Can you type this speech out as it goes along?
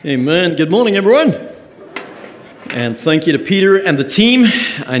Amen. Good morning, everyone. And thank you to Peter and the team.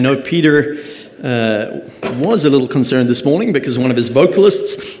 I know Peter was a little concerned this morning because one of his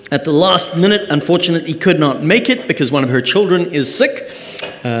vocalists at the last minute unfortunately could not make it because one of her children is sick.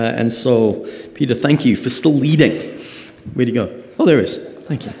 And so, Peter, thank you for still leading. Where'd he go? Oh, there he is.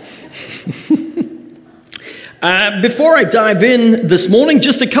 Thank you. Before I dive in this morning,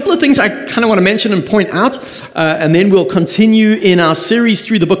 just a couple of things I kind of want to mention and point out, and then we'll continue in our series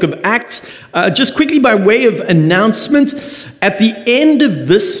through the book of Acts. Just quickly by way of announcement, at the end of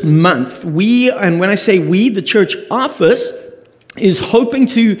this month, and when I say we, the church office, is hoping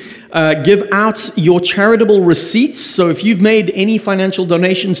to give out your charitable receipts. So if you've made any financial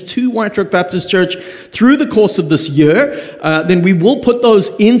donations to White Rock Baptist Church through the course of this year, then we will put those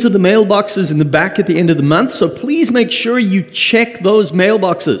into the mailboxes in the back at the end of the month. So please make sure you check those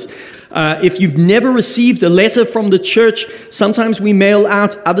mailboxes. If you've never received a letter from the church, sometimes we mail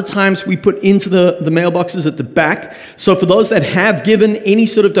out, other times we put into the mailboxes at the back. So for those that have given any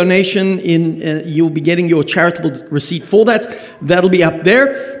sort of donation, you'll be getting your charitable receipt for that. That'll be up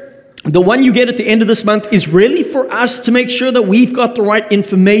there. The one you get at the end of this month is really for us to make sure that we've got the right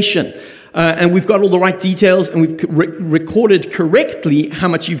information. And we've got all the right details, and we've recorded correctly how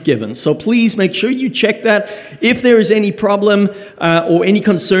much you've given. So please make sure you check that. If there is any problem or any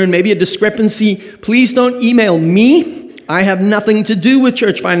concern, maybe a discrepancy, please don't email me. I have nothing to do with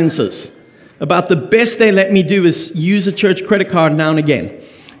church finances. About the best they let me do is use a church credit card now and again,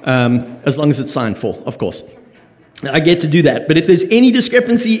 as long as it's signed for, of course. I get to do that. But if there's any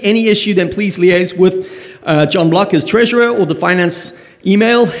discrepancy, any issue, then please liaise with John Block as treasurer or the finance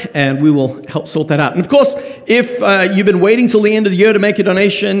email, and we will help sort that out. And of course, if you've been waiting till the end of the year to make a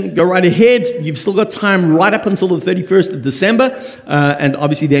donation, go right ahead. You've still got time right up until the 31st of December, and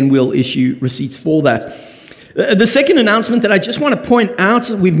obviously then we'll issue receipts for that. The second announcement that I just want to point out,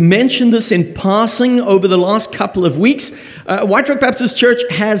 we've mentioned this in passing over the last couple of weeks. White Rock Baptist Church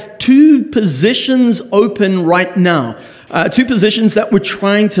has 2 positions open right now, 2 positions that we're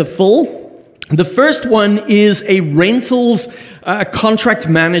trying to fill. The first one is a rentals contract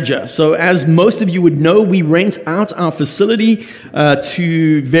manager. So as most of you would know, we rent out our facility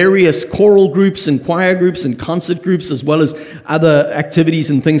to various choral groups and choir groups and concert groups, as well as other activities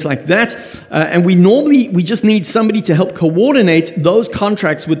and things like that. And we just need somebody to help coordinate those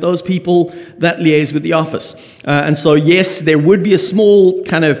contracts with those people that liaise with the office. And so yes, there would be a small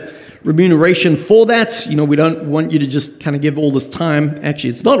kind of remuneration for that. You know, we don't want you to just kind of give all this time.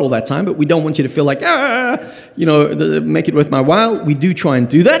 Actually, it's not all that time, but we don't want you to feel like, make it worth my while. We do try and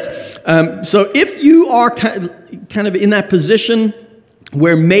do that. So if you are kind of in that position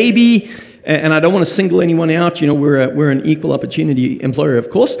where maybe, and I don't want to single anyone out, we're an equal opportunity employer, of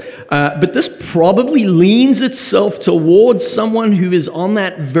course, but this probably leans itself towards someone who is on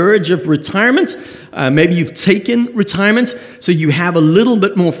that verge of retirement. Maybe you've taken retirement, so you have a little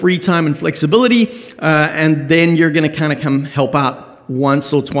bit more free time and flexibility, and then you're going to kind of come help out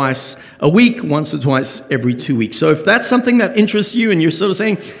once or twice a week, once or twice every 2 weeks. So if that's something that interests you and you're sort of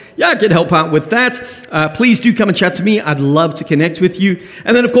saying, yeah, I could help out with that, please do come and chat to me. I'd love to connect with you.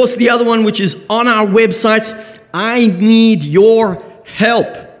 And then, of course, the other one, which is on our website, I need your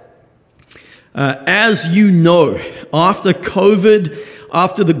help. As you know, after COVID,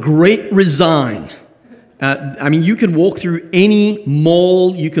 after the Great Resign, you can walk through any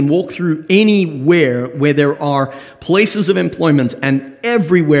mall, you can walk through anywhere where there are places of employment, and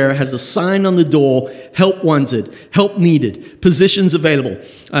everywhere has a sign on the door, help wanted, help needed, positions available.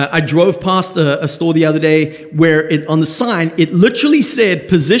 I drove past a store the other day where on the sign, it literally said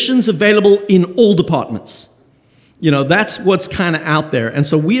positions available in all departments. That's what's kind of out there. And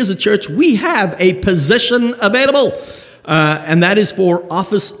so we as a church, we have a position available, and that is for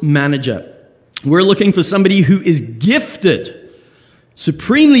office manager. We're looking for somebody who is gifted,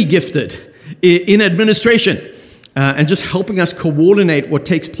 supremely gifted in administration, and just helping us coordinate what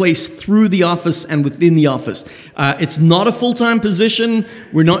takes place through the office and within the office. It's not a full-time position.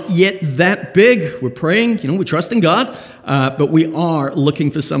 We're not yet that big. We're praying, we're trusting God, but we are looking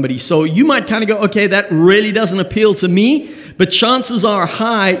for somebody. So you might kind of go, okay, that really doesn't appeal to me, but chances are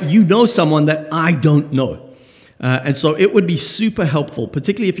high you know someone that I don't know. And so it would be super helpful,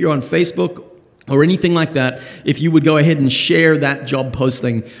 particularly if you're on Facebook or anything like that. If you would go ahead and share that job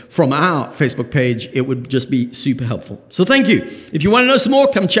posting from our Facebook page, it would just be super helpful. So thank you. If you want to know some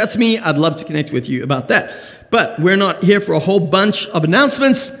more, come chat to me. I'd love to connect with you about that. But we're not here for a whole bunch of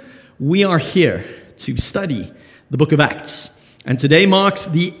announcements. We are here to study the book of Acts. And today marks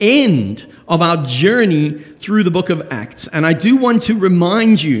the end of our journey through the book of Acts. And I do want to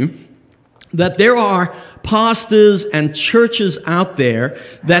remind you that there are pastors and churches out there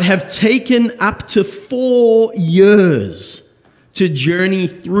that have taken up to 4 years to journey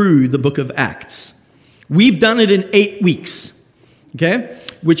through the book of Acts. We've done it in 8 weeks, okay?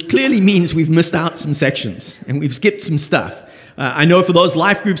 Which clearly means we've missed out some sections and we've skipped some stuff. I know for those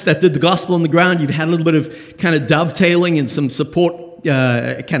life groups that did the gospel on the ground, you've had a little bit of kind of dovetailing and some support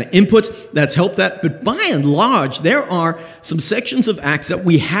kind of input that's helped that. But by and large, there are some sections of Acts that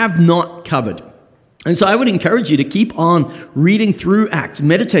we have not covered. And so I would encourage you to keep on reading through Acts,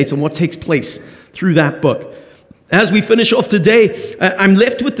 meditate on what takes place through that book. As we finish off today, I'm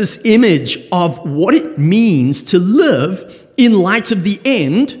left with this image of what it means to live in light of the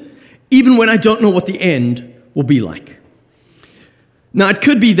end, even when I don't know what the end will be like. Now, it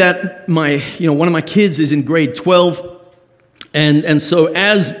could be that one of my kids is in grade 12, and so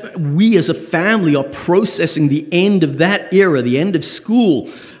as we as a family are processing the end of that era, the end of school,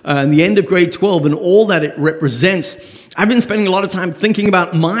 and the end of grade 12 and all that it represents, I've been spending a lot of time thinking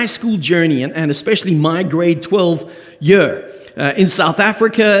about my school journey and especially my grade 12 year. In South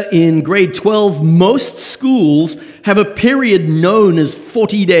Africa, in grade 12, most schools have a period known as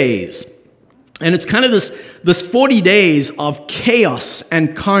 40 days. And it's kind of this 40 days of chaos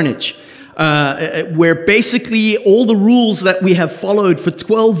and carnage, where basically all the rules that we have followed for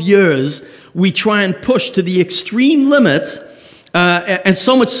 12 years, we try and push to the extreme limit, and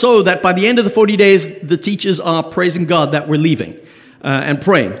so much so that by the end of the 40 days, the teachers are praising God that we're leaving and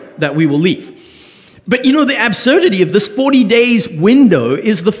praying that we will leave. But you know, the absurdity of this 40 days window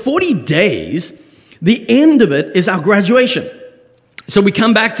is the 40 days, the end of it is our graduation. So we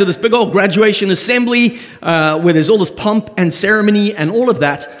come back to this big old graduation assembly where there's all this pomp and ceremony and all of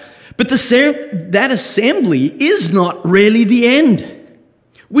that. But that assembly is not really the end.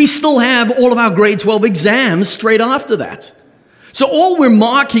 We still have all of our grade 12 exams straight after that. So all we're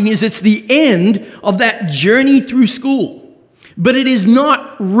marking is it's the end of that journey through school. But it is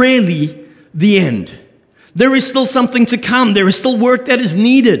not really the end. There is still something to come. There is still work that is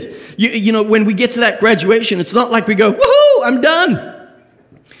needed. You know, when we get to that graduation, it's not like we go, woohoo, I'm done.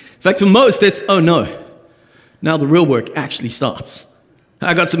 In fact, for most, it's, oh no, now the real work actually starts.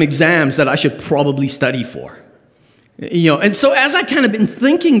 I got some exams that I should probably study for. You know, and so as I kind of been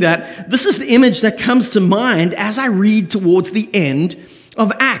thinking that, this is the image that comes to mind as I read towards the end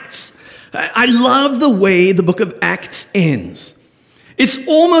of Acts. I love the way the book of Acts ends. It's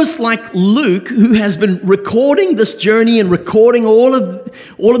almost like Luke, who has been recording this journey and recording all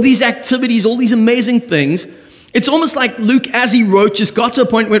of these activities, all these amazing things. It's almost like Luke, as he wrote, just got to a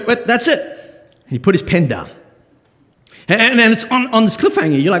point where that's it. And he put his pen down. And it's on this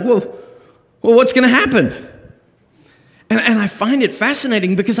cliffhanger. You're like, well, what's going to happen? And I find it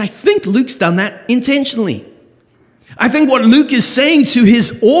fascinating because I think Luke's done that intentionally. I think what Luke is saying to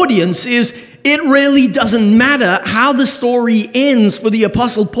his audience is, it really doesn't matter how the story ends for the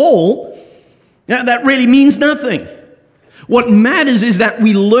Apostle Paul. That really means nothing. What matters is that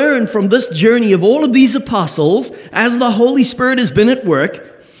we learn from this journey of all of these apostles as the Holy Spirit has been at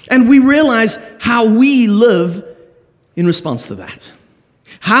work, and we realize how we live in response to that.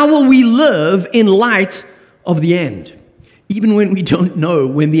 How will we live in light of the end? Even when we don't know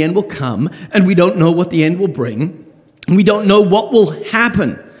when the end will come, and we don't know what the end will bring, and we don't know what will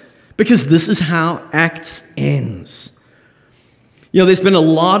happen, because this is how Acts ends. You know, there's been a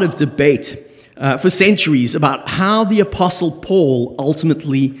lot of debate for centuries about how the Apostle Paul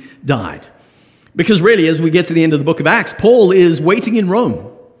ultimately died. Because really, as we get to the end of the book of Acts, Paul is waiting in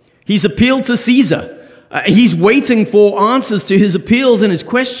Rome. He's appealed to Caesar. He's waiting for answers to his appeals and his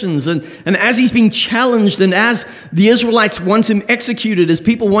questions. And as he's being challenged, and as the Israelites want him executed, as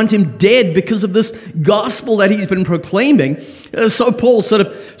people want him dead because of this gospel that he's been proclaiming, so Paul sort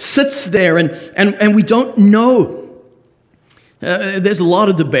of sits there, and we don't know. There's a lot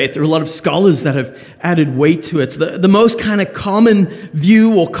of debate. There are a lot of scholars that have added weight to it. The most kind of common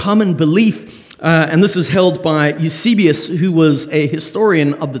view or common belief, and this is held by Eusebius, who was a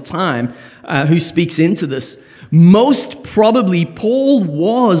historian of the time, who speaks into this. Most probably, Paul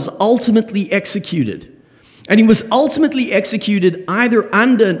was ultimately executed. And he was ultimately executed either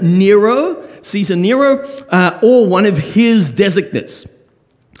under Nero, Caesar Nero, or one of his designates.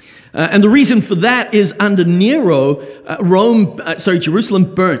 And the reason for that is under Nero,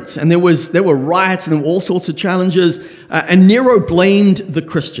 Jerusalem burnt, and there were riots and there were all sorts of challenges, and Nero blamed the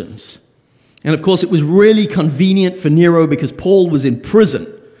Christians. And of course, it was really convenient for Nero because Paul was in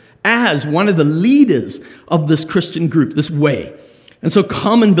prison as one of the leaders of this Christian group, this way. And so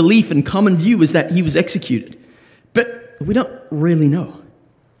common belief and common view is that he was executed. But we don't really know.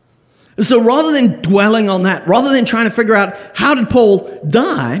 So rather than dwelling on that, rather than trying to figure out how did Paul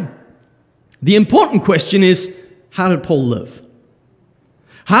die, The important question is, how did Paul live?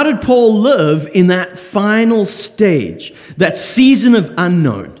 How did Paul live in that final stage, that season of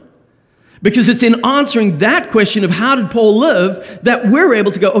unknown? Because it's in answering that question of how did Paul live that we're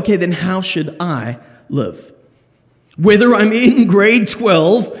able to go, okay, then how should I live? Whether I'm in grade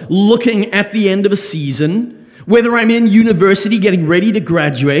 12 looking at the end of a season, whether I'm in university getting ready to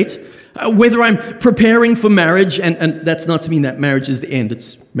graduate, whether I'm preparing for marriage, and that's not to mean that marriage is the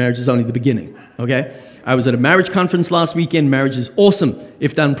end, marriage is only the beginning, okay? I was at a marriage conference last weekend. Marriage is awesome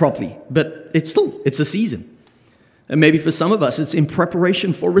if done properly, but it's a season. And maybe for some of us, it's in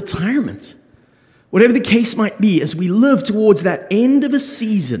preparation for retirement. Whatever the case might be, as we live towards that end of a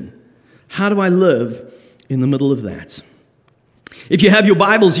season, how do I live in the middle of that? If you have your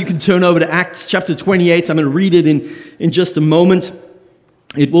Bibles, you can turn over to Acts chapter 28. I'm going to read it in just a moment.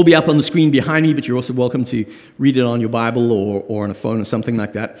 It will be up on the screen behind me, but you're also welcome to read it on your Bible or on a phone or something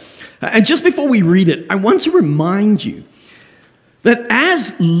like that. And just before we read it, I want to remind you that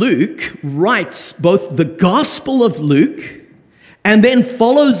as Luke writes both the Gospel of Luke and then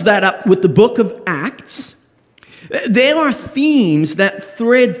follows that up with the book of Acts, there are themes that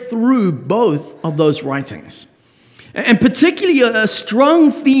thread through both of those writings. And particularly a strong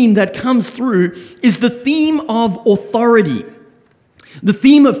theme that comes through is the theme of authority, the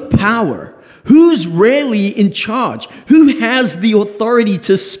theme of power. Who's really in charge? Who has the authority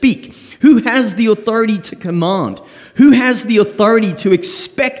to speak? Who has the authority to command? Who has the authority to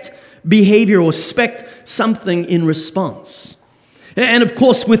expect behavior or expect something in response? And of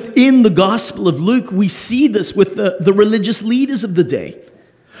course, within the Gospel of Luke, we see this with the religious leaders of the day.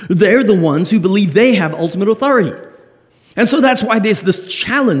 They're the ones who believe they have ultimate authority. And so that's why there's this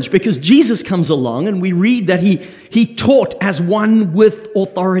challenge, because Jesus comes along and we read that he taught as one with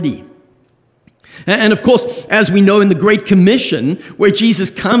authority. And of course, as we know in the Great Commission, where Jesus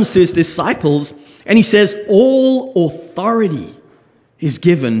comes to his disciples and he says, all authority is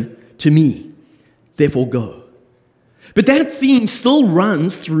given to me, therefore go. But that theme still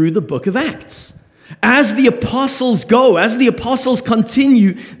runs through the book of Acts. As the apostles go, as the apostles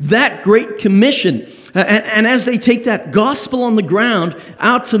continue that Great Commission, and as they take that gospel on the ground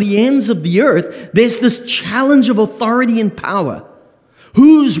out to the ends of the earth, there's this challenge of authority and power.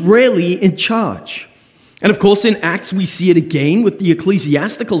 Who's really in charge? And of course, in Acts, we see it again with the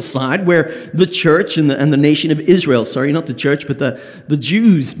ecclesiastical side, where the church and the nation of Israel, sorry, not the church, but the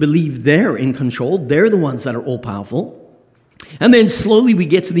Jews believe they're in control. They're the ones that are all-powerful. And then slowly we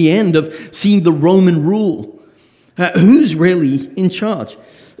get to the end of seeing the Roman rule. Who's really in charge?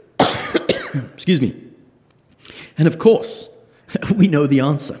 Excuse me. And of course, we know the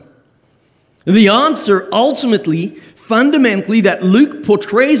answer. The answer ultimately, fundamentally, that Luke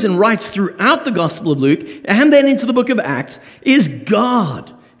portrays and writes throughout the Gospel of Luke and then into the book of Acts is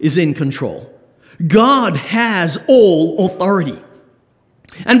God is in control. God has all authority.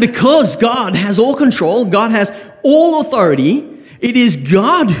 And because God has all control, God has all authority, it is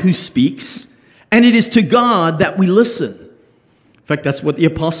God who speaks, and it is to God that we listen. In fact, that's what the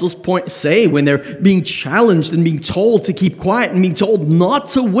apostles say when they're being challenged and being told to keep quiet and being told not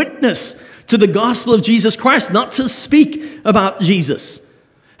to witness to the gospel of Jesus Christ, not to speak about Jesus.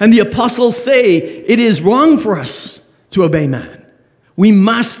 And the apostles say it is wrong for us to obey man. We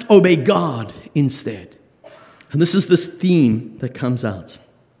must obey God instead. And this is this theme that comes out.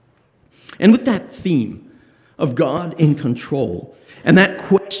 And with that theme of God in control and that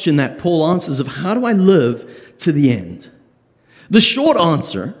question that Paul answers of how do I live to the end? The short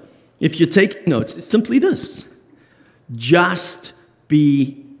answer, if you're taking notes, is simply this: just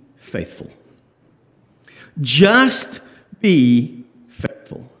be faithful. Just be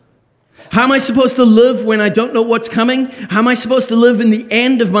faithful. How am I supposed to live when I don't know what's coming? How am I supposed to live in the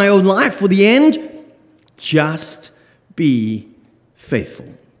end of my own life? For the end, just be faithful.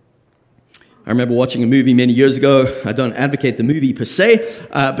 I remember watching a movie many years ago. I don't advocate the movie per se,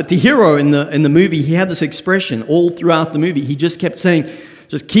 but the hero in the movie, he had this expression all throughout the movie. He just kept saying,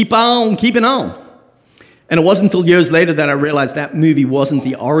 just keep on keeping on. And it wasn't until years later that I realized that movie wasn't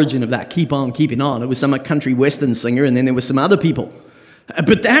the origin of that keep on keeping on. It was some country western singer, and then there were some other people.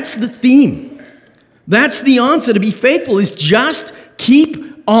 But that's the theme. That's the answer to be faithful, is just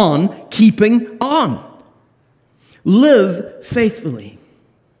keep on keeping on. Live faithfully.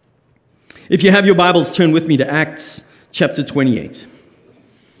 If you have your Bibles, turn with me to Acts chapter 28.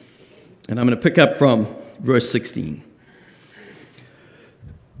 And I'm going to pick up from verse 16.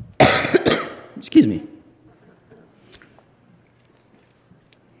 Excuse me.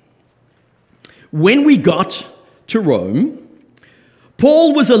 When we got to Rome,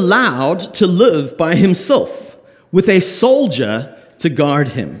 Paul was allowed to live by himself with a soldier to guard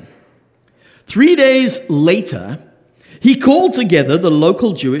him. 3 days later, he called together the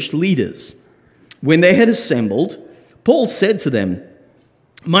local Jewish leaders. When they had assembled, Paul said to them,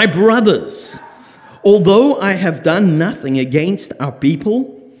 "My brothers, although I have done nothing against our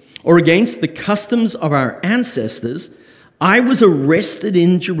people or against the customs of our ancestors, I was arrested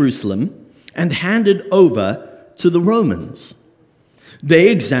in Jerusalem and handed over to the Romans. They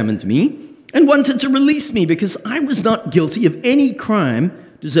examined me and wanted to release me because I was not guilty of any crime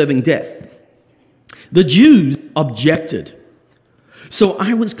deserving death. The Jews objected, so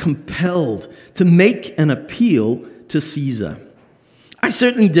I was compelled to make an appeal to Caesar. I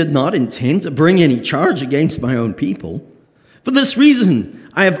certainly did not intend to bring any charge against my own people. For this reason,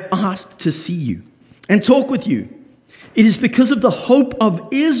 I have asked to see you and talk with you. It is because of the hope of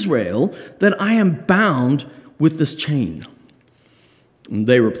Israel that I am bound with this chain." And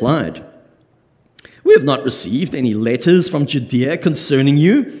they replied, "We have not received any letters from Judea concerning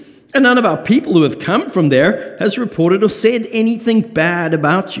you, and none of our people who have come from there has reported or said anything bad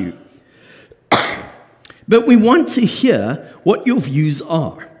about you. But we want to hear what your views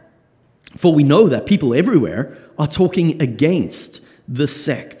are, for we know that people everywhere are talking against this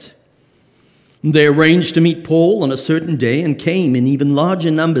sect." They arranged to meet Paul on a certain day and came in even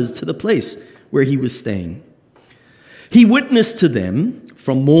larger numbers to the place where he was staying. He witnessed to them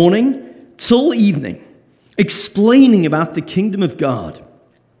from morning till evening, explaining about the kingdom of God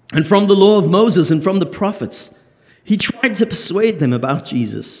and from the law of Moses and from the prophets. He tried to persuade them about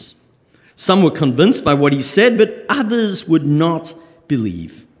Jesus. Some were convinced by what he said, but others would not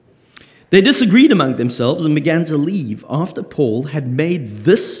believe. They disagreed among themselves and began to leave after Paul had made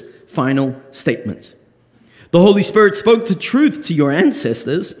this final statement. "The Holy Spirit spoke the truth to your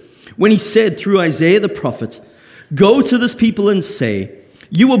ancestors when he said through Isaiah the prophet, 'Go to this people and say,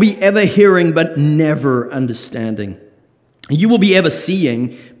 you will be ever hearing but never understanding. You will be ever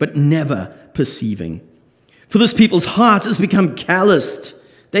seeing but never perceiving. For this people's heart has become calloused.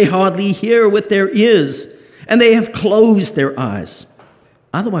 They hardly hear with their ears, and they have closed their eyes.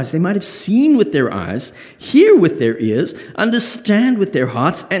 Otherwise, they might have seen with their eyes, hear with their ears, understand with their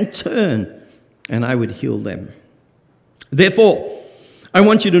hearts, and turn, and I would heal them. Therefore, I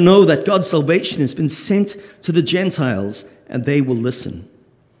want you to know that God's salvation has been sent to the Gentiles, and they will listen."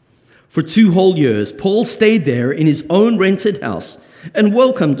 For 2 whole years, Paul stayed there in his own rented house and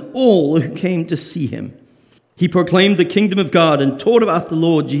welcomed all who came to see him. He proclaimed the kingdom of God and taught about the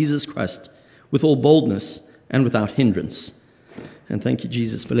Lord Jesus Christ with all boldness and without hindrance. And thank you,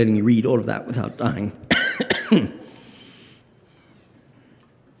 Jesus, for letting me read all of that without dying.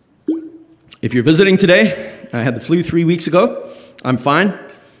 If you're visiting today, I had the flu 3 weeks ago. I'm fine.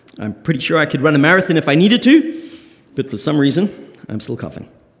 I'm pretty sure I could run a marathon if I needed to, but for some reason, I'm still coughing.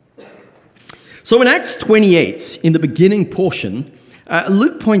 So in Acts 28, in the beginning portion,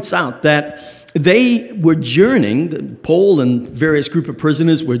 Luke points out that they were journeying, Paul and various group of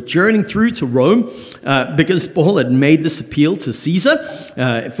prisoners were journeying through to Rome because Paul had made this appeal to Caesar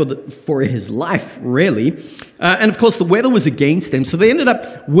for his life, really. And of course, the weather was against them, so they ended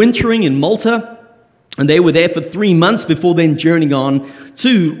up wintering in Malta, and they were there for 3 months before then journeying on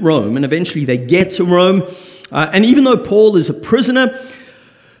to Rome. And eventually they get to Rome, and even though Paul is a prisoner,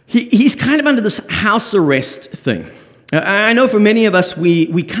 he's kind of under this house arrest thing. I know for many of us,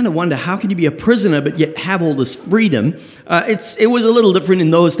 we kind of wonder, how can you be a prisoner but yet have all this freedom? It was a little different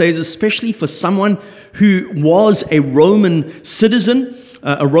in those days, especially for someone who was a Roman citizen.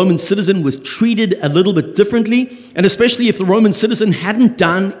 A Roman citizen was treated a little bit differently, and especially if the Roman citizen hadn't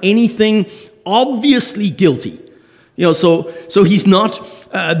done anything obviously guilty. So he's not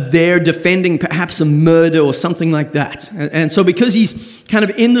there defending perhaps a murder or something like that. And so because he's kind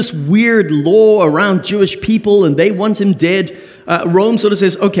of in this weird law around Jewish people and they want him dead, Rome sort of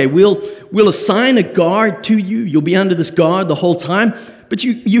says, okay, we'll assign a guard to you. You'll be under this guard the whole time, but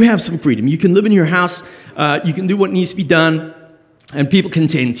you have some freedom. You can live in your house. You can do what needs to be done, and people can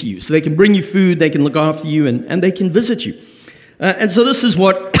tend to you. So they can bring you food, they can look after you, and they can visit you. And so this is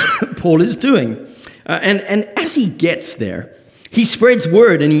what Paul is doing. And as he gets there, he spreads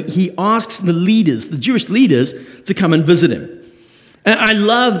word and he asks the leaders, the Jewish leaders, to come and visit him. And I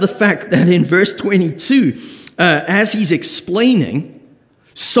love the fact that in verse 22, as he's explaining,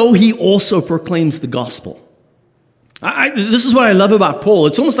 so he also proclaims the gospel. This is what I love about Paul.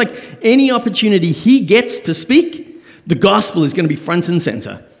 It's almost like any opportunity he gets to speak, the gospel is going to be front and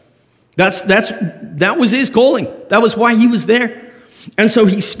center. That was his calling. That was why he was there. And so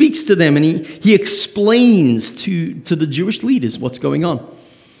he speaks to them and he explains to the Jewish leaders what's going on.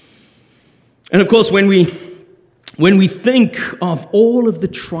 And of course, when we think of all of the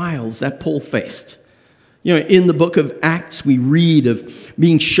trials that Paul faced, You know, in the book of Acts, we read of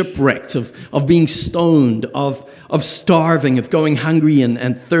being shipwrecked, of being stoned, of starving, of going hungry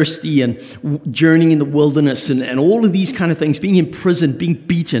and thirsty and journeying in the wilderness and all of these kind of things, being imprisoned, being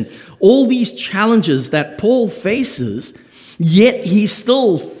beaten. All these challenges that Paul faces, yet he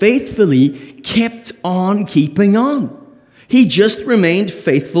still faithfully kept on keeping on. He just remained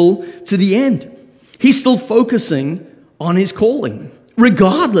faithful to the end. He's still focusing on his calling,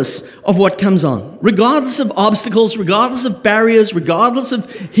 regardless of what comes on, regardless of obstacles, regardless of barriers, regardless of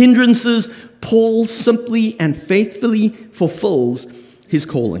hindrances. Paul simply and faithfully fulfills his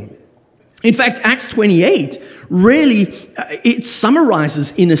calling. In fact, Acts 28 really, it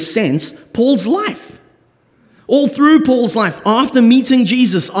summarizes, in a sense, Paul's life. All through Paul's life, after meeting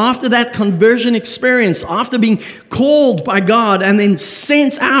Jesus, after that conversion experience, after being called by God and then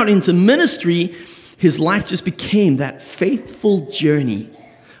sent out into ministry, his life just became that faithful journey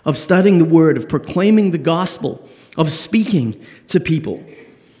of studying the Word, of proclaiming the gospel, of speaking to people.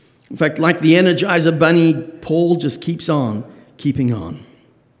 In fact, like the Energizer Bunny, Paul just keeps on keeping on.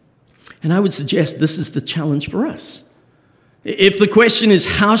 And I would suggest this is the challenge for us. If the question is,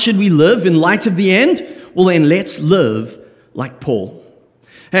 how should we live in light of the end? Well, then let's live like Paul.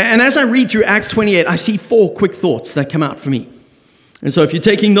 And as I read through Acts 28, I see 4 quick thoughts that come out for me. And so if you're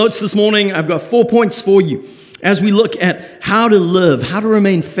taking notes this morning, I've got 4 points for you as we look at how to live, how to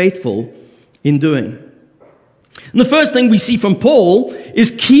remain faithful in doing. And the first thing we see from Paul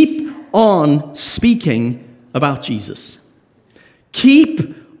is keep on speaking about Jesus.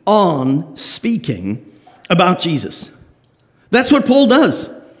 Keep on speaking about Jesus. That's what Paul does.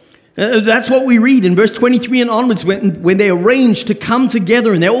 That's what we read in verse 23 and onwards when they arrange to come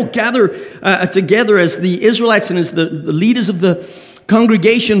together and they all gather together as the Israelites and as the leaders of the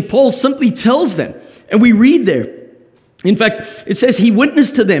congregation. Paul simply tells them, and we read there, in fact, it says he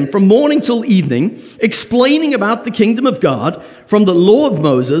witnessed to them from morning till evening, explaining about the kingdom of God from the law of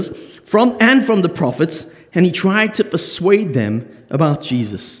Moses from the prophets, and he tried to persuade them about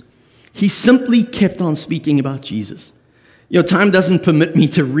Jesus. He simply kept on speaking about Jesus. You know, time doesn't permit me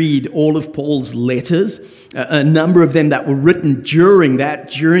to read all of Paul's letters, a number of them that were written during that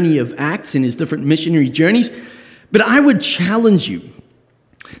journey of Acts in his different missionary journeys, but I would challenge you.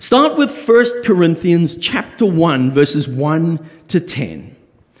 Start with 1 Corinthians chapter 1, verses 1 to 10.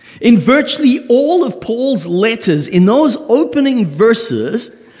 In virtually all of Paul's letters, in those opening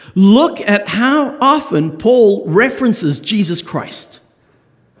verses, look at how often Paul references Jesus Christ.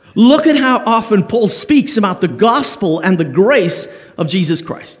 Look at how often Paul speaks about the gospel and the grace of Jesus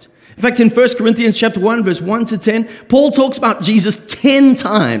Christ. In fact, in 1 Corinthians chapter 1, verse 1 to 10, Paul talks about Jesus 10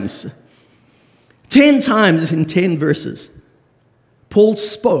 times. 10 times in 10 verses. Paul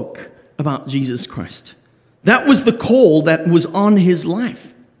spoke about Jesus Christ. That was the call that was on his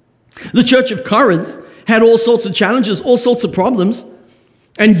life. The church of Corinth had all sorts of challenges, all sorts of problems.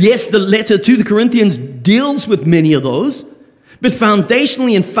 And yes, the letter to the Corinthians deals with many of those. But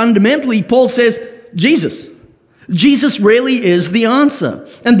foundationally and fundamentally, Paul says, Jesus. Jesus really is the answer.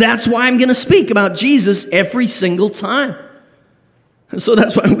 And that's why I'm going to speak about Jesus every single time. And so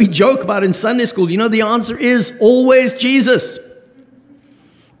that's why we joke about in Sunday school, you know, the answer is always Jesus.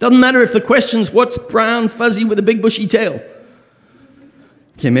 Doesn't matter if the question's what's brown, fuzzy with a big bushy tail.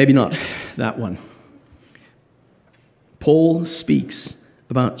 Okay, maybe not that one. Paul speaks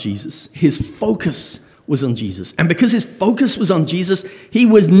about Jesus. His focus was on Jesus. And because his focus was on Jesus, he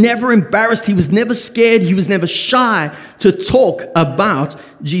was never embarrassed. He was never scared. He was never shy to talk about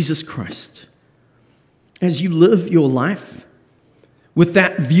Jesus Christ. As you live your life with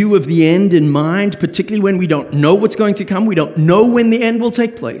that view of the end in mind, particularly when we don't know what's going to come, we don't know when the end will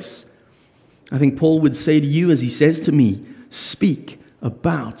take place, I think Paul would say to you, as he says to me, speak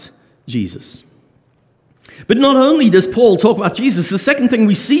about Jesus. But not only does Paul talk about Jesus, the second thing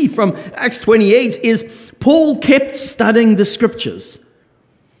we see from Acts 28 is Paul kept studying the scriptures.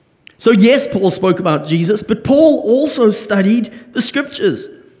 So yes, Paul spoke about Jesus, but Paul also studied the scriptures.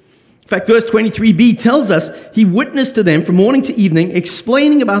 In fact, verse 23b tells us he witnessed to them from morning to evening,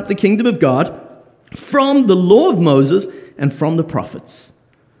 explaining about the kingdom of God from the law of Moses and from the prophets.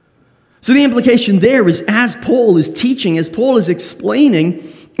 So the implication there is, as Paul is teaching, as Paul is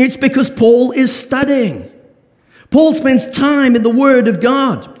explaining, it's because Paul is studying. Paul spends time in the Word of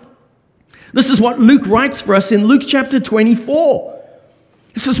God. This is what Luke writes for us in Luke chapter 24.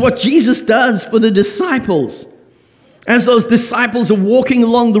 This is what Jesus does for the disciples. As those disciples are walking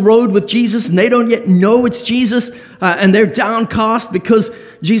along the road with Jesus and they don't yet know it's Jesus, and they're downcast because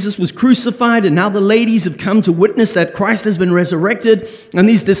Jesus was crucified, and now the ladies have come to witness that Christ has been resurrected, and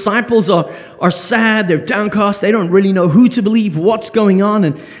these disciples are sad, they're downcast, they don't really know who to believe, what's going on,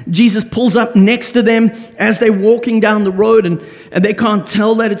 and Jesus pulls up next to them as they're walking down the road, and they can't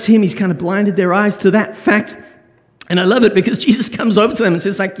tell that it's him. He's kind of blinded their eyes to that fact. And I love it because Jesus comes over to them and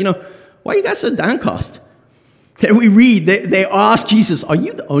says, like, why are you guys so downcast? And we read, they ask Jesus, are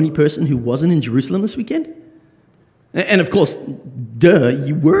you the only person who wasn't in Jerusalem this weekend? And of course,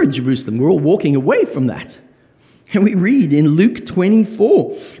 you were in Jerusalem. We're all walking away from that. And we read in Luke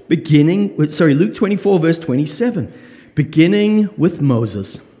 24, Luke 24, verse 27, beginning with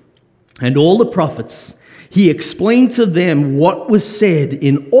Moses and all the prophets, he explained to them what was said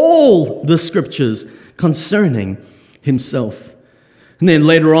in all the scriptures concerning himself. And then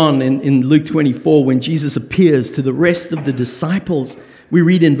later on in Luke 24, when Jesus appears to the rest of the disciples, we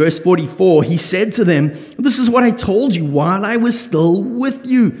read in verse 44, he said to them, this is what I told you while I was still with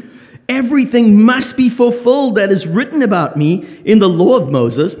you. Everything must be fulfilled that is written about me in the law of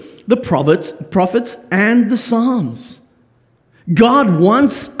Moses, the prophets, and the Psalms. God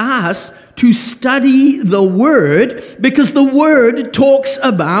wants us to study the Word because the Word talks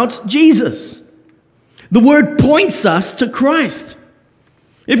about Jesus. The Word points us to Christ.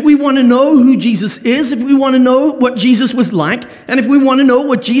 If we want to know who Jesus is, if we want to know what Jesus was like, and if we want to know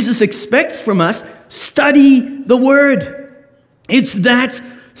what Jesus expects from us, study the Word. It's that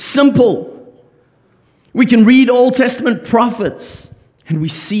simple. We can read Old Testament prophets, and we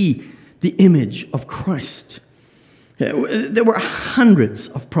see the image of Christ. There were hundreds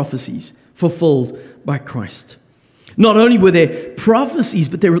of prophecies fulfilled by Christ. Not only were there prophecies,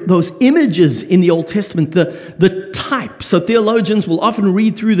 but there were those images in the Old Testament, the type. So theologians will often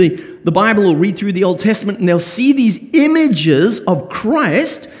read through the Bible or read through the Old Testament, and they'll see these images of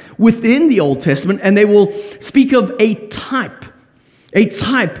Christ within the Old Testament, and they will speak of a type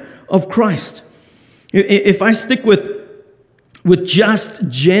of Christ. If I stick with just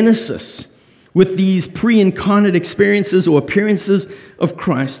Genesis, with these pre-incarnate experiences or appearances of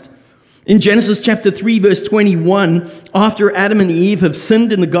Christ, in Genesis chapter 3, verse 21, after Adam and Eve have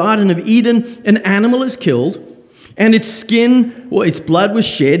sinned in the Garden of Eden, an animal is killed, and its blood was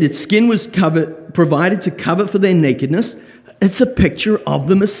shed, its skin was provided to cover for their nakedness. It's a picture of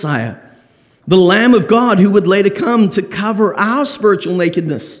the Messiah, the Lamb of God who would later come to cover our spiritual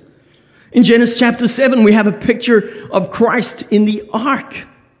nakedness. In Genesis chapter 7, we have a picture of Christ in the ark.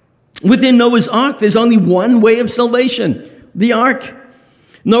 Within Noah's ark, there's only one way of salvation, the ark.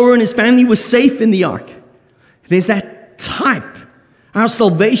 Noah and his family were safe in the ark. There's that type. Our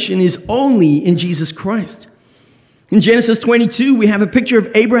salvation is only in Jesus Christ. In Genesis 22, we have a picture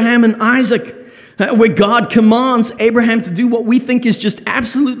of Abraham and Isaac, where God commands Abraham to do what we think is just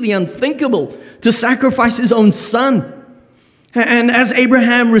absolutely unthinkable, to sacrifice his own son. And as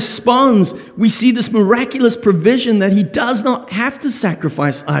Abraham responds, we see this miraculous provision that he does not have to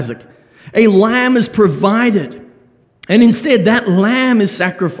sacrifice Isaac. A lamb is provided. And instead, that lamb is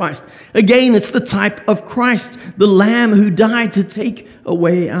sacrificed. Again, it's the type of Christ, the lamb who died to take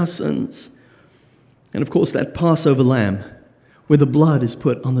away our sins. And of course, that Passover lamb, where the blood is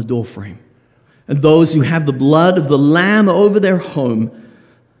put on the doorframe. And those who have the blood of the lamb over their home,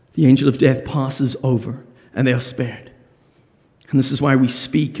 the angel of death passes over, and they are spared. And this is why we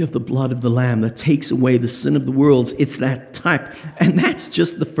speak of the blood of the lamb that takes away the sin of the world. It's that type. And that's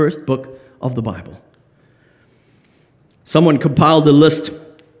just the first book of the Bible. Someone compiled a list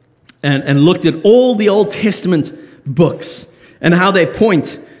and looked at all the Old Testament books and how they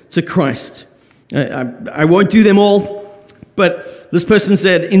point to Christ. I won't do them all, but this person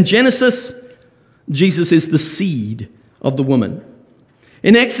said, in Genesis, Jesus is the seed of the woman.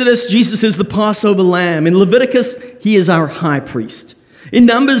 In Exodus, Jesus is the Passover lamb. In Leviticus, he is our high priest. In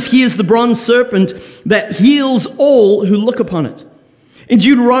Numbers, he is the bronze serpent that heals all who look upon it. In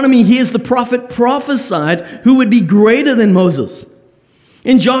Deuteronomy, he is the prophet prophesied who would be greater than Moses.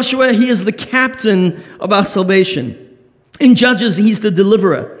 In Joshua, he is the captain of our salvation. In Judges, he's the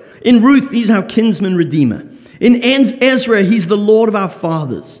deliverer. In Ruth, he's our kinsman redeemer. In Ezra, he's the Lord of our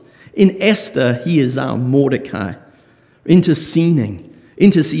fathers. In Esther, he is our Mordecai, interceding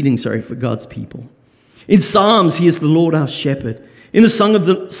for God's people. In Psalms, he is the Lord our shepherd. In the Song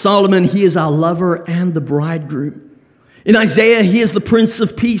of Solomon, he is our lover and the bridegroom. In Isaiah, he is the Prince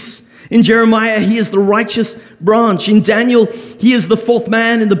of Peace. In Jeremiah, he is the righteous branch. In Daniel, he is the fourth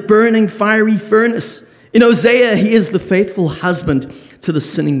man in the burning fiery furnace. In Hosea, he is the faithful husband to the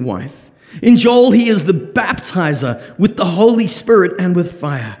sinning wife. In Joel, he is the baptizer with the Holy Spirit and with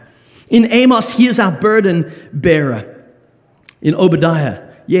fire. In Amos, he is our burden bearer. In Obadiah,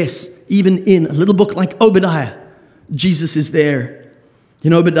 yes, even in a little book like Obadiah, Jesus is there.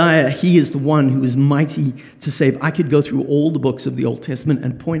 In Obadiah, he is the one who is mighty to save. I could go through all the books of the Old Testament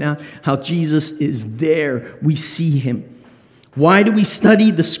and point out how Jesus is there. We see him. Why do we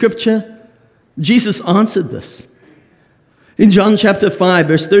study the scripture? Jesus answered this. In John chapter 5,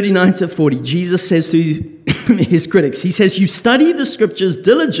 verse 39 to 40, Jesus says to his critics, he says, "You study the scriptures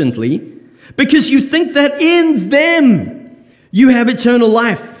diligently because you think that in them you have eternal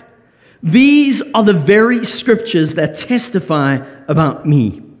life. These are the very scriptures that testify about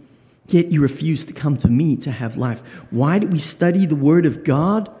me. Yet you refuse to come to me to have life." Why do we study the Word of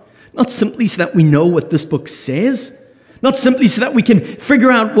God? Not simply so that we know what this book says. Not simply so that we can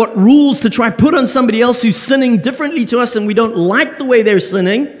figure out what rules to try put on somebody else who's sinning differently to us and we don't like the way they're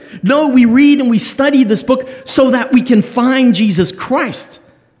sinning. No, we read and we study this book so that we can find Jesus Christ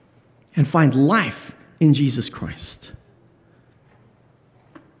and find life in Jesus Christ.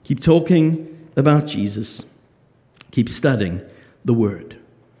 Keep talking about Jesus. Keep studying the Word.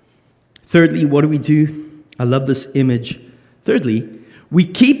 Thirdly, what do? I love this image. Thirdly, we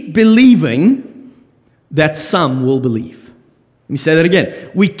keep believing that some will believe. Let me say that again.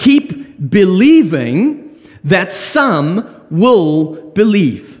 We keep believing that some will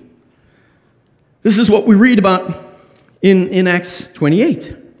believe. This is what we read about in Acts 28.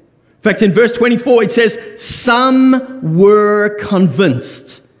 In fact, in verse 24, it says, "Some were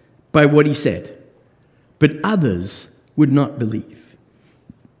convinced by what he said, but others would not believe."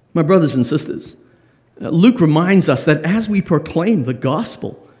 My brothers and sisters, Luke reminds us that as we proclaim the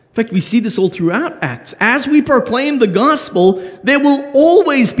gospel, in fact, we see this all throughout Acts, as we proclaim the gospel, there will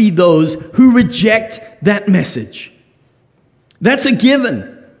always be those who reject that message. That's a given.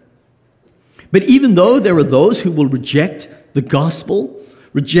 But even though there are those who will reject the gospel,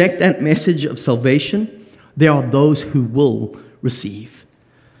 reject that message of salvation, there are those who will receive.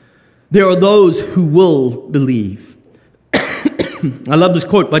 There are those who will believe. I love this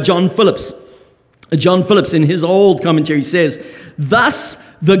quote by John Phillips. John Phillips, in his old commentary, says, "Thus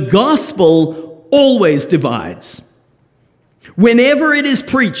the gospel always divides. Whenever it is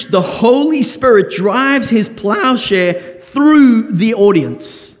preached, the Holy Spirit drives his plowshare through the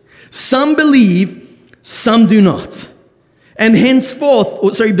audience. Some believe, some do not. And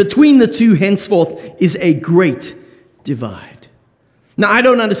between the two, henceforth, is a great divide." Now, I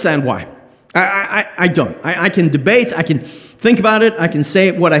don't understand why. I don't. I can debate, I can think about it, I can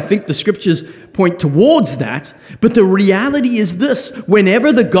say what I think the scriptures point towards that, but the reality is this: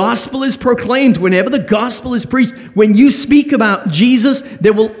 whenever the gospel is proclaimed, whenever the gospel is preached, when you speak about Jesus,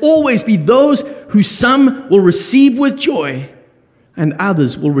 there will always be those who some will receive with joy and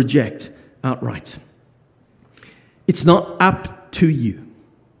others will reject outright. It's not up to you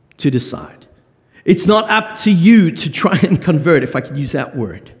to decide. It's not up to you to try and convert, if I could use that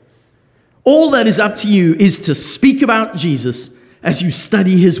word. All that is up to you is to speak about Jesus as you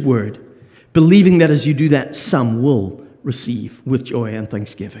study his word, believing that as you do that, some will receive with joy and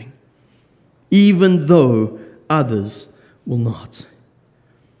thanksgiving, even though others will not.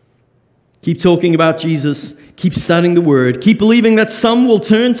 Keep talking about Jesus, keep studying the word, keep believing that some will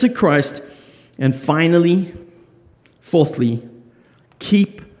turn to Christ, and finally, fourthly,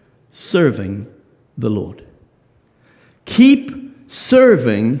 keep serving the Lord. Keep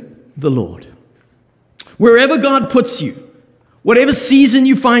serving the Lord. Wherever God puts you, whatever season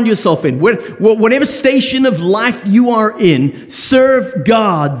you find yourself in, whatever station of life you are in, serve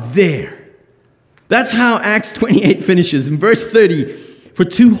God there. That's how Acts 28 finishes. In verse 30, for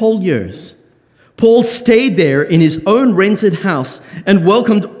 2 whole years, Paul stayed there in his own rented house and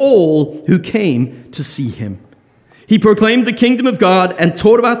welcomed all who came to see him. He proclaimed the kingdom of God and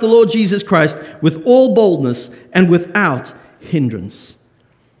taught about the Lord Jesus Christ with all boldness and without hindrance.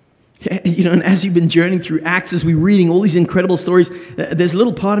 You know, and as you've been journeying through Acts, as we're reading all these incredible stories, there's a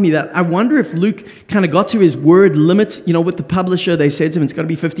little part of me that I wonder if Luke kind of got to his word limit. You know, with the publisher, they said to him, it's got to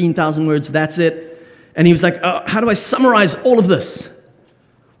be 15,000 words, that's it. And he was like, how do I summarize all of this?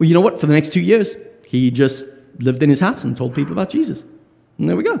 Well, you know what? For the next 2 years, he just lived in his house and told people about Jesus. And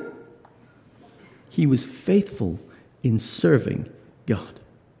there we go. He was faithful in serving God.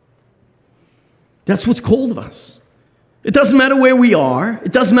 That's what's called of us. It doesn't matter where we are.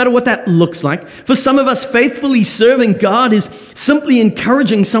 It doesn't matter what that looks like. For some of us, faithfully serving God is simply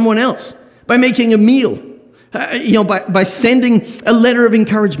encouraging someone else by making a meal, by sending a letter of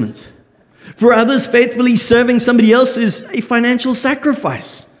encouragement. For others, faithfully serving somebody else is a financial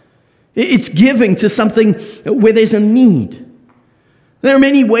sacrifice. It's giving to something where there's a need. There are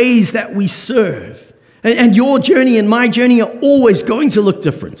many ways that we serve. And your journey and my journey are always going to look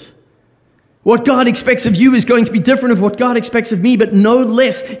different. What God expects of you is going to be different of what God expects of me, but no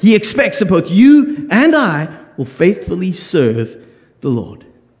less, He expects that both you and I will faithfully serve the Lord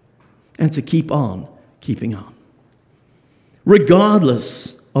and to keep on keeping on,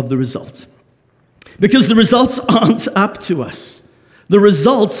 regardless of the result. Because the results aren't up to us. The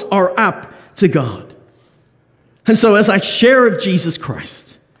results are up to God. And so as I share of Jesus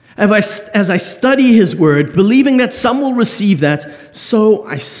Christ, as I study His Word, believing that some will receive that, so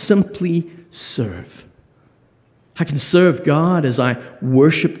I simply serve. I can serve God as I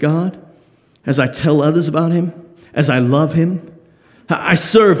worship God, as I tell others about Him, as I love Him. I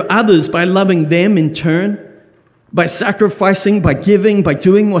serve others by loving them in turn, by sacrificing, by giving, by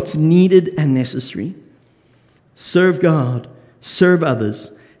doing what's needed and necessary. Serve God, serve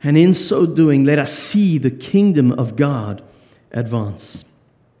others, and in so doing, let us see the kingdom of God advance.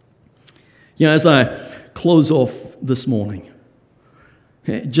 As I close off this morning,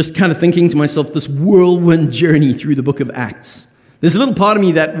 just kind of thinking to myself, this whirlwind journey through the book of Acts. There's a little part of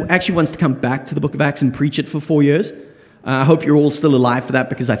me that actually wants to come back to the book of Acts and preach it for 4 years. I hope you're all still alive for that,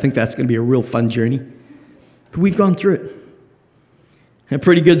 because I think that's going to be a real fun journey. But we've gone through it. A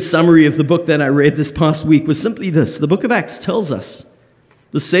pretty good summary of the book that I read this past week was simply this. The book of Acts tells us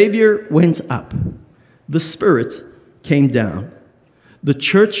the Savior went up, the Spirit came down, the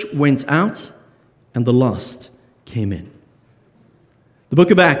church went out, and the lost came in. The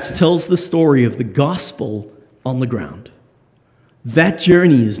book of Acts tells the story of the gospel on the ground. That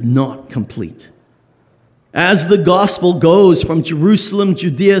journey is not complete. As the gospel goes from Jerusalem,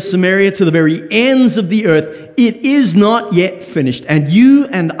 Judea, Samaria to the very ends of the earth, it is not yet finished. And you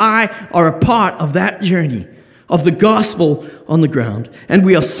and I are a part of that journey of the gospel on the ground. And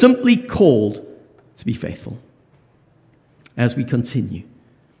we are simply called to be faithful as we continue.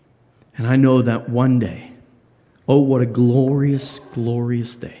 And I know that one day, oh, what a glorious,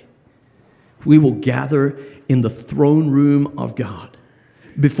 glorious day, we will gather in the throne room of God,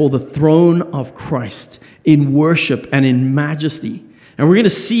 before the throne of Christ, in worship and in majesty. And we're going to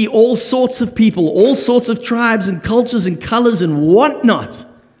see all sorts of people, all sorts of tribes and cultures and colors and whatnot.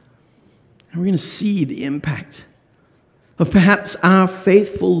 And we're going to see the impact of perhaps our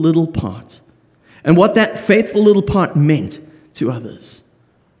faithful little part and what that faithful little part meant to others.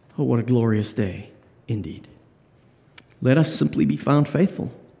 Oh, what a glorious day indeed. Let us simply be found faithful.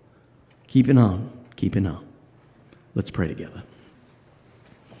 Keeping on, keeping on. Let's pray together.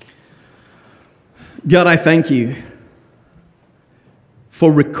 God, I thank you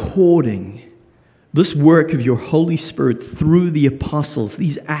for recording this work of your Holy Spirit through the apostles,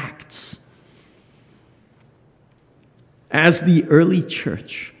 these acts, as the early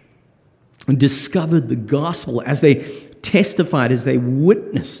church discovered the gospel, as they testified, as they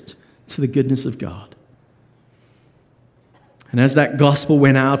witnessed to the goodness of God. And as that gospel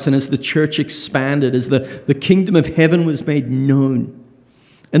went out and as the church expanded, as the kingdom of heaven was made known,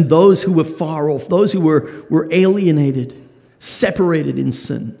 and those who were far off, those who were alienated, separated in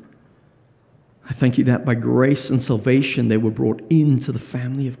sin, I thank you that by grace and salvation they were brought into the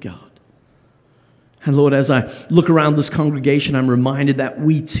family of God. And Lord, as I look around this congregation, I'm reminded that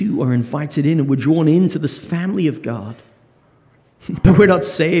we too are invited in and we're drawn into this family of God. But we're not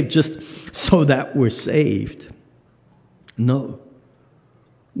saved just so that we're saved. No.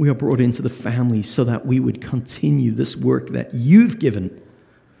 We are brought into the family so that we would continue this work that you've given.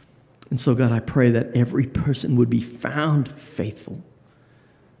 And so, God, I pray that every person would be found faithful.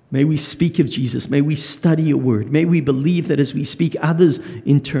 May we speak of Jesus. May we study your word. May we believe that as we speak, others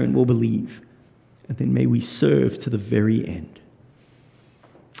in turn will believe. And then may we serve to the very end.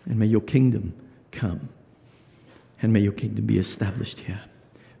 And may your kingdom come. And may your kingdom be established here.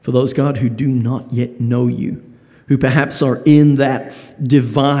 For those, God, who do not yet know you, who perhaps are in that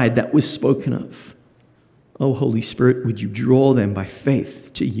divide that was spoken of, oh, Holy Spirit, would you draw them by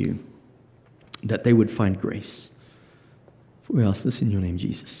faith to you, that they would find grace. We ask this in your name,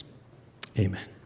 Jesus. Amen.